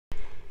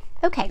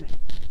Okay,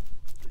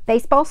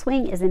 baseball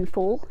swing is in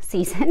full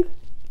season.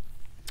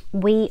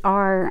 We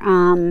are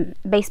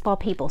baseball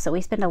people, so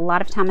we spend a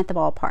lot of time at the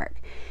ballpark.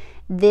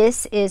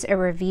 This is a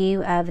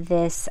review of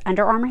this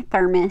Under Armour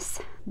thermos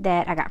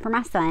that I got for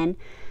my son,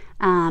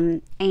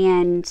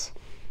 and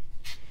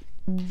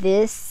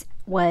this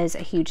was a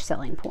huge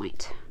selling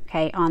point.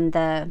 Okay,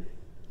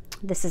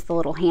 this is the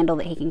little handle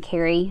that he can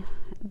carry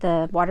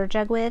the water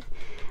jug with.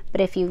 But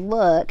if you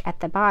look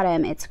at the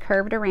bottom, it's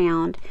curved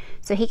around,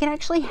 so he can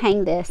actually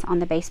hang this on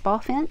the baseball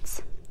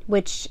fence,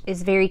 which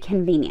is very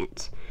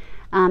convenient.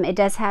 It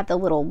does have the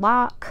little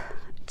lock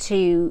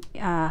to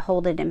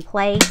hold it in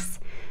place,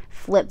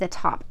 flip the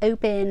top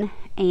open,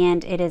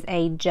 and it is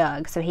a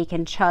jug, so he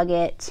can chug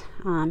it.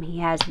 He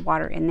has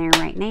water in there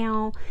right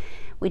now.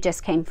 We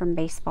just came from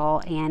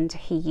baseball and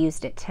he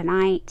used it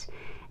tonight,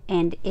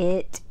 and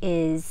it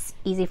is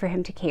easy for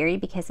him to carry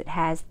because it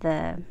has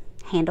the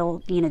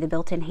handle, you know, the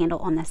built-in handle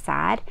on the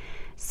side.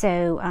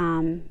 So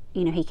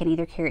you know, he can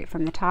either carry it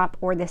from the top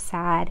or the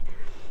side,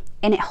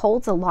 and it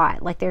holds a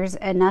lot. Like, there's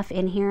enough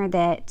in here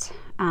that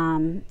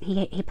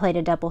he played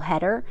a double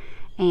header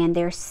and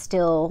there's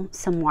still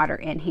some water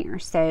in here,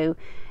 so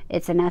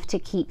it's enough to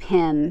keep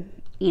him,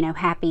 you know,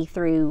 happy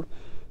through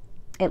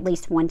at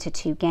least 1 to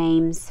 2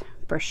 games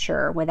for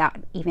sure, without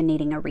even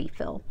needing a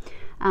refill.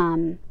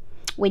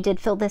 We did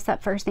fill this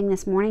up first thing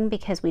this morning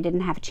because we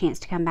didn't have a chance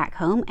to come back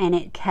home, and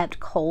it kept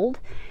cold.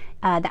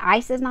 The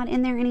ice is not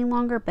in there any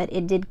longer, but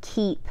it did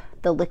keep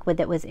the liquid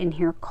that was in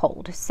here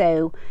cold.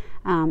 So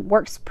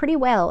works pretty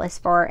well as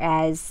far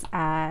as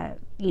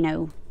you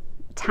know,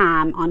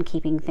 time on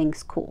keeping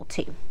things cool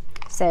too.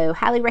 So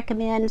highly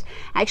recommend.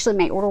 I actually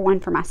may order one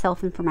for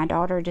myself and for my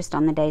daughter just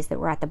on the days that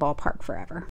we're at the ballpark forever.